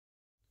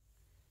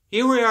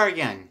Here we are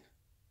again,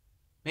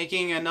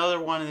 making another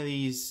one of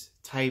these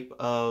type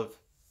of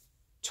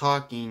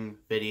talking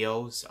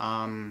videos.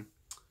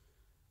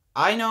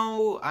 I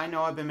know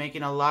I've been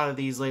making a lot of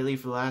these lately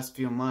for the last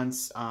few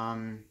months,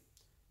 and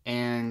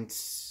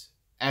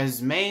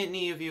as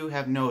many of you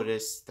have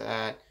noticed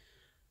that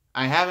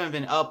I haven't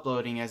been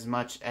uploading as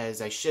much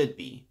as I should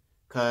be,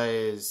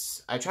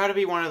 because I try to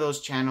be one of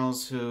those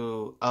channels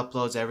who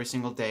uploads every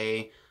single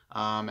day,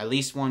 at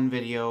least one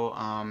video,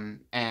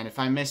 and if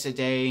I miss a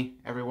day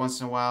every once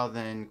in a while,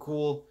 then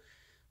cool.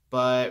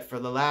 But for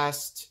the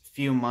last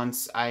few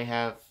months, I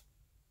have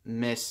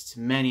missed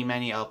many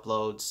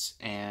uploads,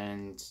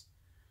 and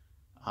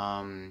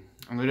I'm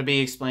going to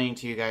be explaining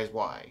to you guys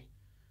why.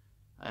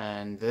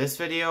 And this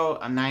video,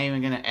 I'm not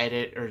even going to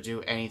edit or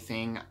do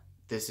anything.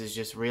 This is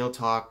just real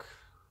talk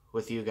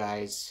with you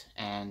guys,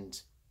 and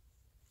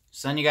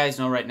just letting you guys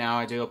know right now,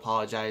 I do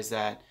apologize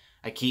that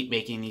I keep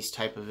making these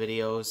type of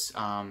videos,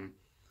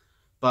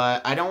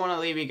 but I don't want to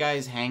leave you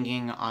guys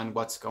hanging on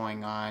what's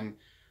going on.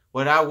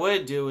 What I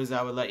would do is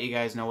I would let you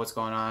guys know what's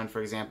going on,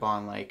 for example,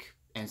 on like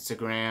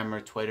Instagram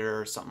or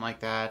Twitter or something like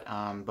that,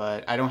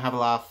 but I don't have a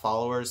lot of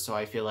followers, so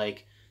I feel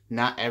like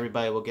not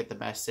everybody will get the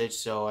message,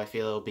 so I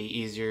feel it'll be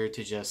easier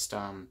to just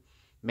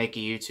make a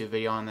YouTube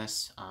video on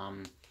this.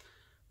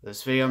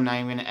 This video I'm not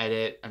even going to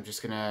edit. I'm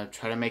just going to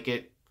try to make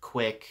it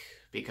quick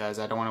because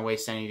I don't want to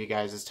waste any of you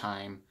guys'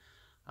 time.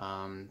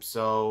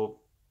 So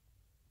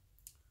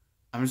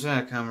I'm just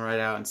going to come right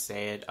out and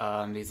say it.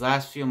 These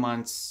last few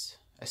months,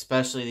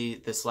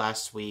 especially this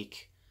last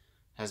week,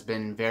 has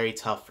been very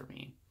tough for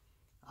me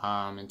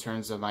in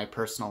terms of my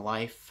personal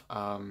life.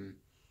 And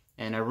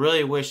I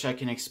really wish I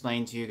can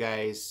explain to you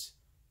guys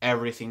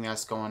everything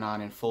that's going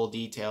on in full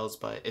details,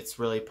 but it's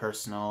really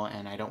personal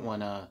and I don't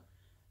want to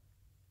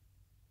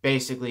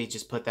basically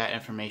just put that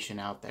information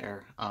out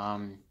there.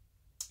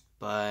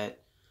 But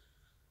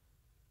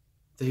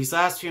these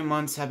last few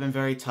months have been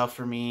very tough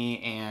for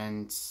me,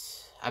 and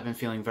I've been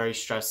feeling very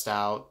stressed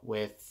out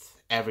with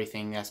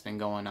everything that's been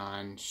going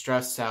on.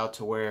 Stressed out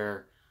to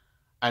where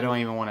I don't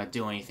even want to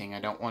do anything. I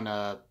don't want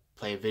to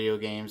play video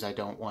games. I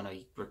don't want to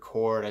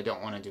record. I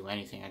don't want to do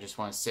anything. I just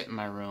want to sit in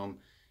my room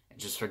and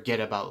just forget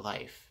about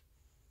life.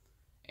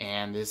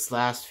 And this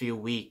last few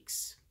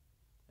weeks,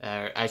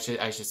 I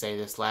should say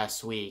this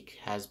last week,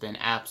 has been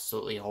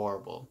absolutely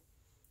horrible.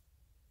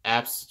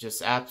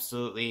 Just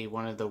absolutely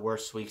one of the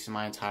worst weeks of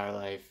my entire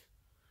life.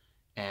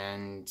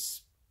 And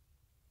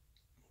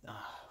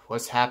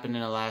what's happened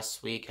in the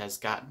last week has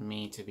gotten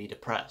me to be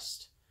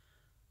depressed.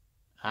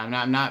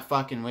 I'm not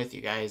fucking with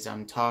you guys.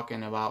 I'm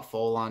talking about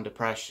full-on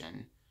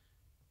depression,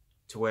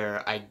 to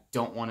where I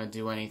don't want to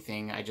do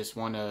anything. I just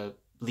want to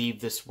leave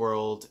this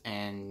world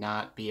and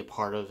not be a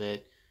part of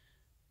it.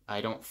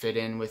 I don't fit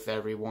in with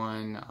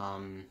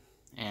everyone,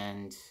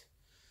 and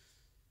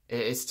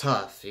it's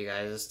tough, you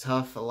guys. It's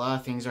tough. A lot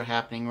of things are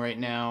happening right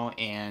now,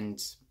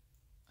 and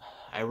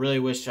I really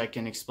wish I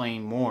can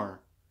explain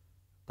more,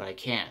 but I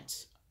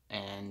can't.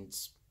 And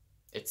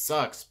it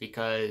sucks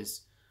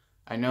because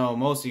I know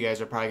most of you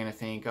guys are probably going to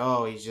think,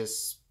 oh, he's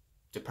just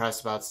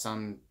depressed about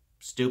some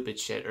stupid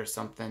shit or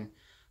something.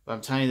 But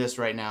I'm telling you this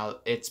right now,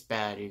 it's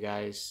bad, you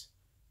guys.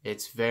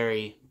 It's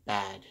very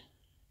bad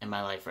in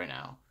my life right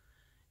now.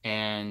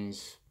 And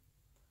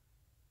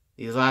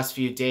these last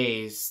few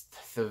days,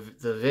 the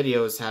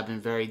videos have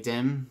been very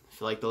dim.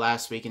 For like the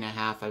last week and a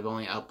half, I've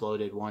only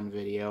uploaded one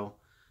video.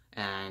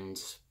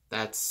 And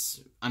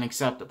that's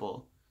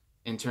unacceptable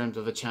in terms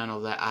of a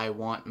channel that I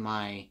want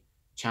my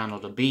channel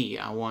to be.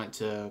 I want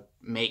to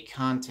make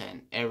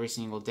content every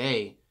single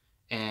day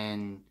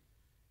and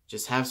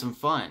just have some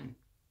fun.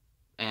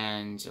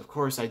 And of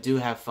course I do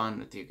have fun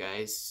with you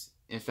guys.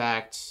 In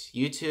fact,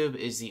 YouTube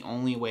is the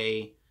only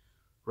way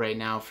right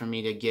now for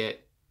me to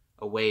get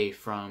away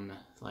from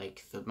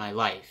like my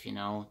life, you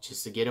know,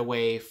 just to get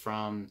away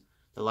from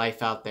the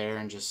life out there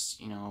and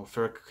just, you know,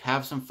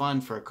 have some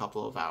fun for a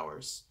couple of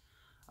hours.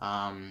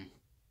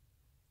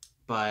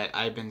 But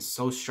I've been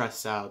so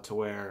stressed out to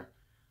where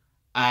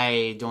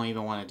I don't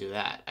even want to do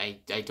that. I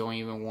don't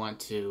even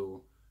want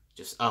to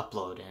just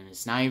upload, and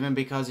it's not even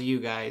because of you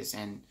guys,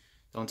 and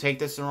don't take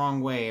this the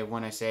wrong way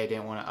when I say I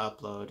didn't want to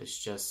upload.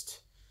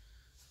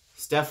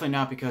 It's definitely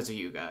not because of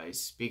you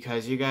guys,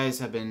 because you guys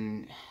have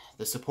been,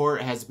 the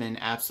support has been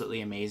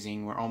absolutely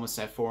amazing. We're almost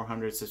at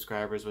 400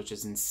 subscribers, which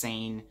is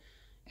insane,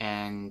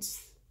 and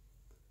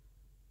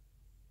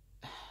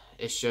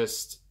it's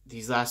just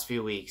these last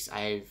few weeks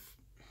I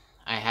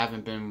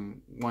haven't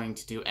been wanting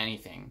to do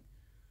anything.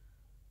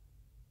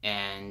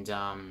 And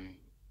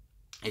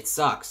it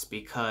sucks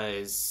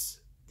because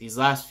these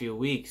last few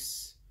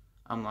weeks,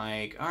 I'm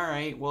like,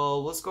 alright,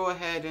 well, let's go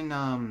ahead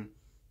and,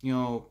 you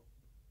know,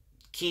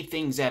 keep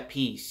things at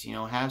peace, you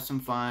know, have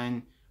some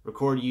fun,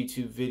 record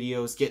YouTube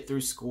videos, get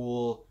through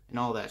school, and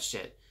all that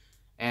shit.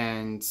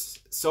 And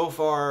so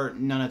far,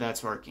 none of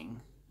that's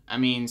working. I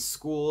mean,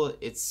 school,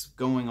 it's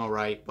going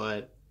alright,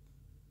 but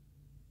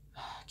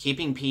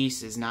keeping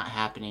peace is not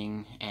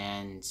happening,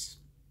 and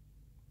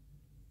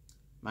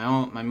my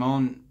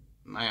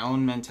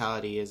own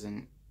mentality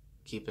isn't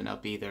keeping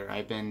up either.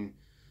 I've been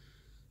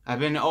I've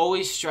been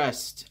always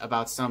stressed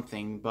about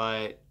something,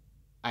 but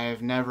I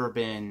have never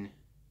been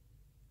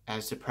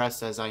as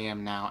depressed as I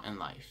am now in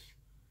life.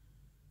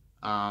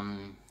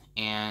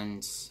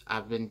 And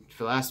for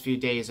the last few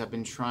days, I've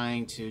been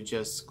trying to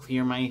just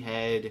clear my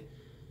head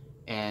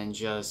and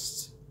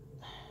just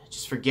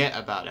forget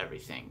about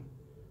everything.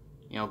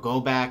 You know, go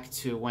back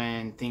to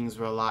when things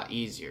were a lot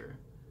easier.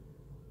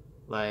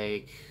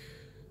 Like,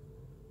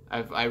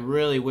 I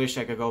really wish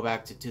I could go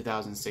back to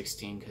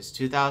 2016, because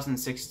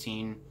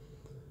 2016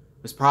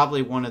 was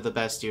probably one of the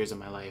best years of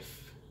my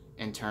life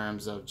in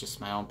terms of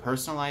just my own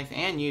personal life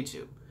and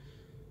YouTube.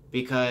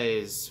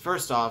 Because,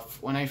 first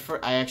off, when I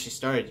actually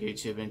started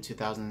YouTube in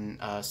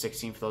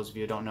 2016, for those of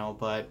you who don't know,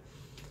 but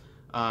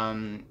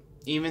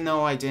even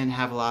though I didn't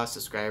have a lot of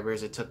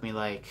subscribers, it took me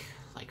like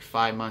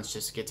 5 months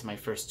just to get to my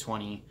first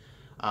 20.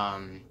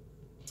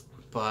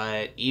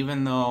 But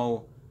even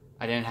though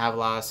I didn't have a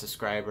lot of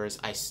subscribers,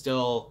 I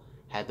still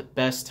had the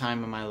best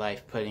time of my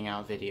life putting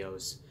out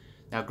videos.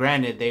 Now,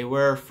 granted, they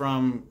were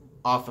from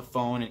off a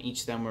phone, and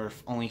each of them were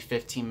only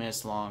 15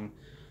 minutes long,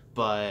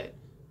 but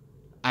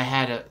I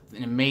had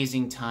an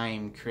amazing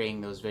time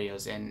creating those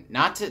videos. And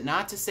not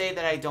to say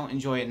that I don't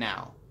enjoy it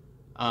now.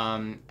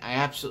 I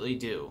absolutely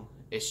do.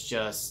 It's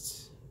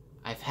just,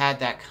 I've had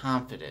that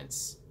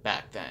confidence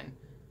back then.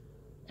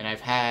 And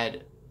I've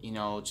had, you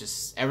know,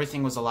 just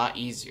everything was a lot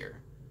easier.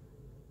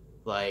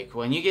 Like,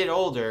 when you get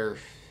older,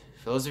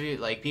 for those of you,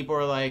 like, people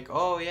are like,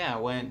 oh yeah,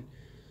 when,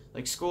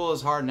 like, school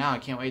is hard now, I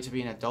can't wait to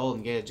be an adult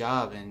and get a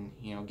job and,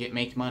 you know,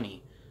 make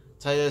money. I'll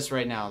tell you this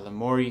right now, the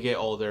more you get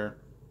older,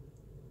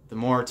 the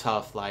more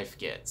tough life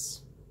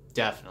gets.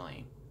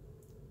 Definitely.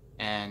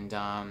 And,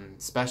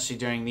 especially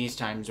during these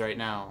times right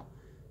now,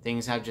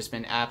 things have just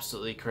been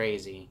absolutely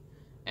crazy.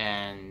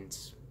 And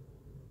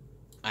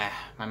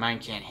my mind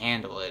can't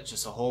handle it.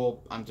 Just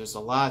there's a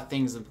lot of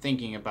things I'm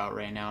thinking about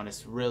right now, and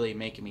it's really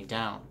making me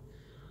down.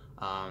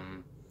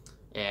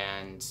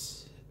 And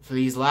for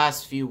these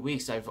last few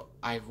weeks,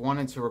 I've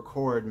wanted to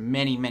record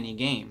many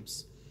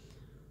games.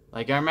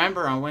 Like, I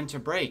remember on winter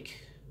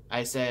break,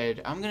 I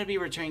said I'm gonna be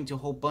returning to a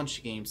whole bunch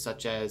of games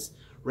such as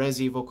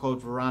Resident Evil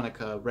Code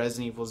Veronica,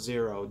 Resident Evil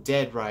Zero,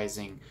 Dead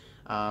Rising.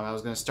 I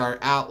was gonna start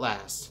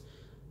Outlast.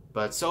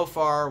 But so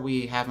far,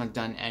 we haven't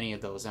done any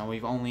of those, and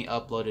we've only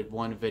uploaded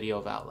one video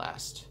of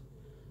Outlast.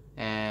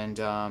 And,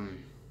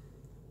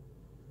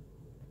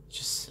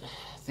 just,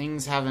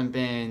 things haven't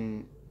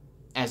been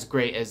as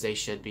great as they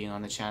should be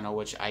on the channel,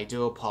 which I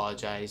do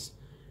apologize.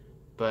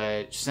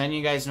 But just letting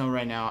you guys know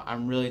right now,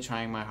 I'm really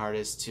trying my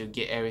hardest to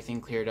get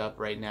everything cleared up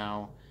right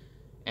now,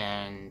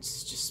 and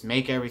just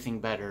make everything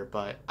better,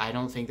 but I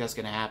don't think that's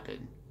going to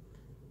happen.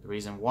 The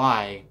reason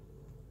why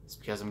is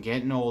because I'm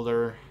getting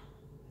older,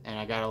 and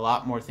I got a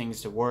lot more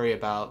things to worry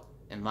about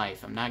in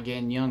life. I'm not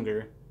getting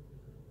younger.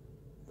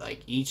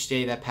 Like, each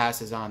day that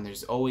passes on,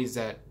 there's always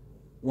that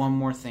one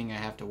more thing I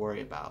have to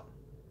worry about.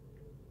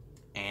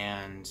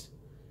 And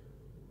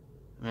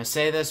I'm going to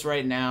say this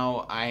right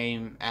now,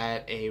 I'm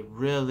at a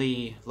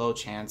really low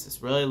chance.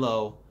 It's really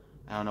low.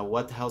 I don't know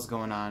what the hell's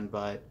going on,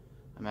 but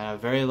I'm at a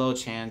very low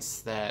chance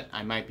that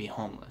I might be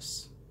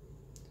homeless.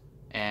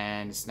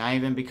 And it's not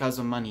even because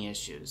of money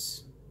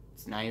issues.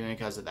 It's not even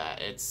because of that.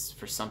 It's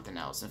for something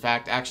else. In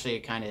fact, actually,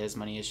 it kind of is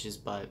money issues,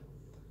 but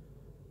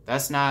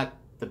that's not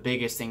the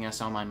biggest thing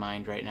that's on my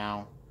mind right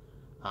now.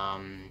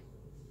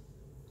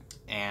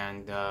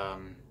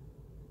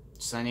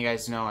 Just letting you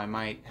guys know, I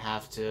might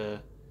have to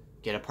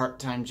get a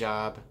part-time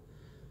job,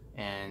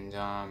 and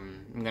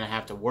I'm going to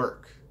have to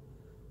work,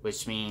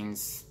 which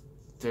means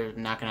they're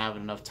not going to have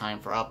enough time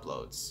for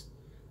uploads.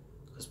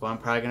 Because what I'm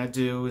probably going to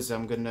do is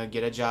I'm going to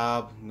get a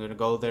job, I'm going to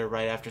go there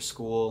right after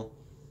school,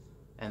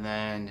 and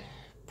then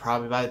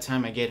probably by the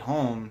time I get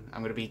home,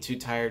 I'm going to be too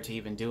tired to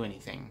even do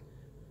anything.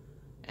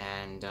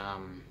 And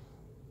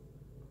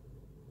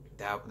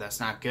that's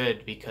not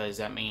good, because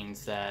that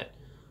means that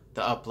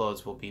the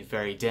uploads will be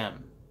very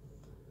dim.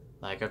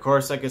 Like, of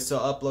course, I could still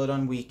upload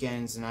on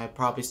weekends, and I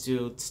probably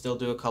still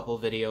do a couple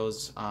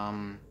videos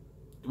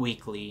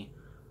weekly.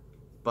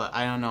 But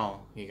I don't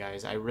know, you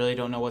guys. I really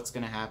don't know what's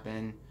going to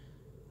happen.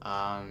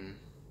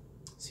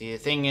 See, the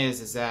thing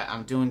is that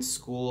I'm doing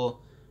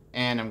school,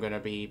 and I'm going to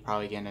be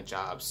probably getting a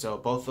job. So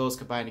both those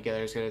combined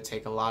together is going to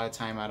take a lot of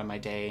time out of my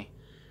day.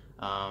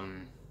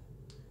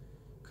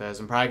 Because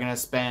I'm probably going to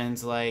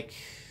spend like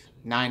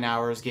 9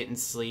 hours getting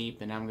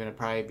sleep, and I'm going to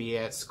probably be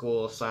at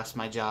school /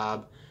 my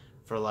job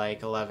for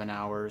like 11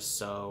 hours.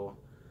 So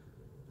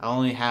I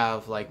only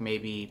have like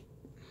maybe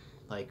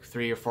like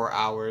 3 or 4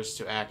 hours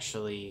to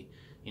actually,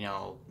 you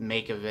know,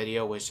 make a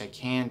video, which I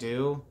can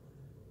do,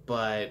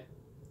 but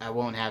I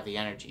won't have the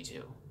energy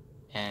to.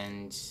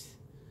 And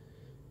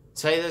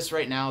tell you this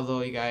right now,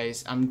 though, you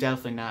guys, I'm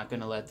definitely not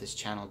going to let this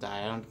channel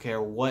die. I don't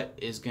care what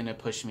is going to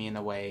push me in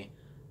the way.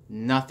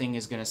 Nothing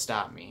is going to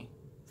stop me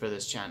for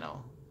this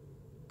channel.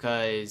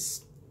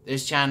 Because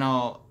this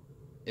channel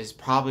is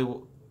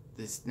probably,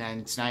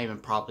 and it's not even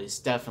probably, it's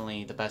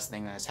definitely the best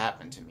thing that has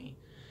happened to me.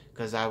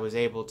 Because I was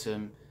able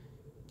to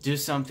do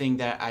something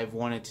that I've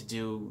wanted to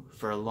do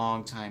for a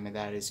long time, and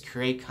that is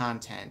create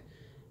content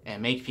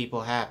and make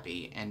people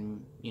happy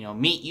and, you know,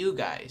 meet you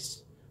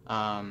guys.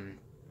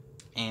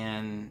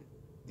 And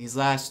these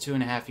last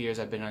 2.5 years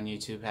I've been on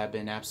YouTube have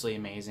been absolutely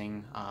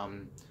amazing.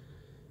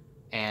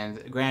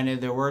 And granted,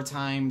 there were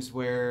times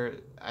where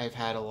I've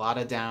had a lot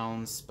of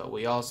downs, but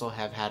we also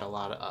have had a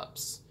lot of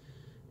ups.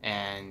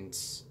 And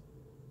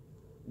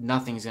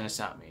nothing's going to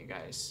stop me,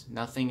 guys.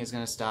 Nothing is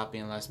going to stop me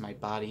unless my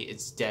body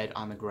is dead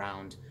on the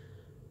ground.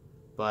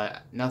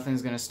 But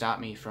nothing's going to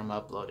stop me from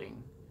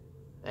uploading.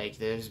 Like,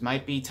 there's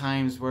might be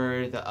times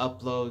where the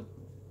upload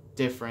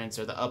difference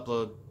or the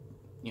upload,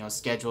 you know,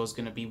 schedule is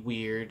going to be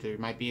weird. There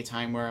might be a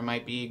time where I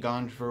might be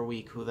gone for a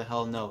week. Who the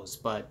hell knows?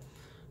 But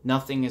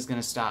nothing is going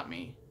to stop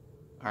me.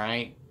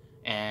 Alright?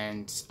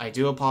 And I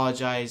do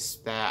apologize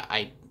that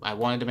I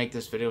wanted to make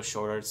this video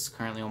shorter. It's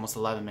currently almost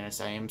 11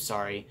 minutes. I am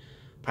sorry.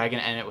 Probably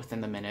going to end it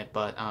within the minute.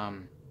 But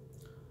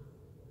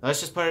let's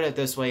just put it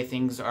this way.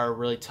 Things are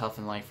really tough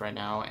in life right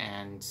now.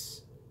 And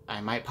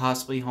I might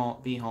possibly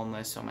be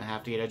homeless. So I'm going to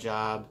have to get a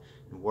job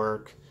and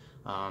work.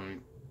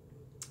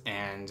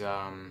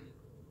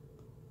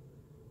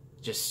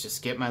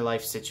 Just get my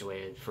life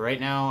situated. For right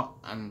now,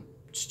 I'm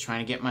just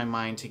trying to get my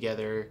mind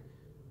together.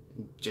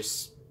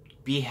 Just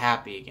be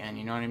happy again,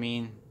 you know what I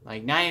mean?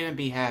 Like, not even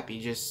be happy,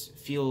 just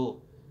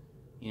feel,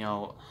 you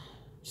know,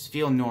 just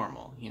feel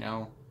normal, you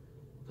know?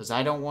 Because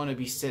I don't want to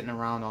be sitting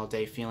around all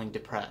day feeling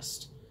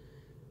depressed.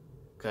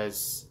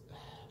 Because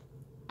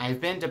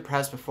I've been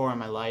depressed before in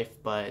my life,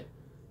 but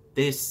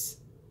this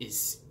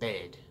is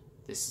bad.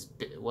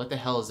 What the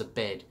hell is a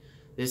bed?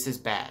 This is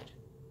bad.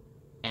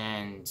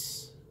 And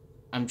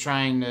I'm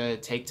trying to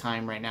take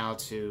time right now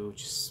to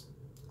just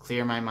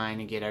clear my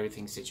mind and get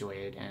everything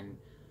situated. And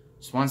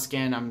just once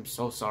again, I'm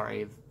so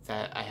sorry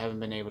that I haven't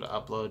been able to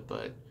upload,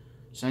 but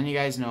just letting you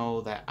guys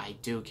know that I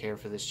do care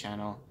for this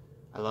channel.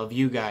 I love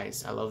you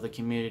guys. I love the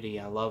community.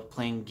 I love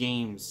playing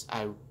games.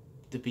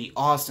 It'd be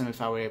awesome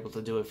if I were able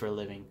to do it for a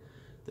living.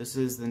 This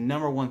is the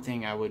 #1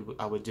 thing I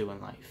would do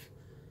in life.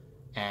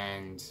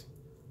 And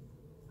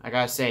I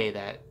gotta say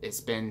that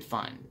it's been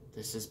fun.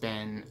 This has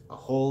been a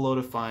whole load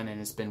of fun, and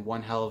it's been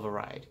one hell of a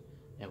ride.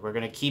 And we're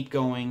gonna keep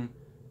going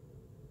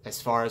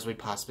as far as we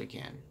possibly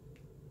can.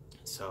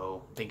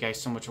 So, thank you guys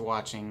so much for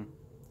watching.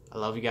 I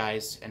love you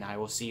guys, and I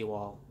will see you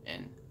all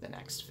in the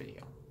next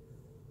video.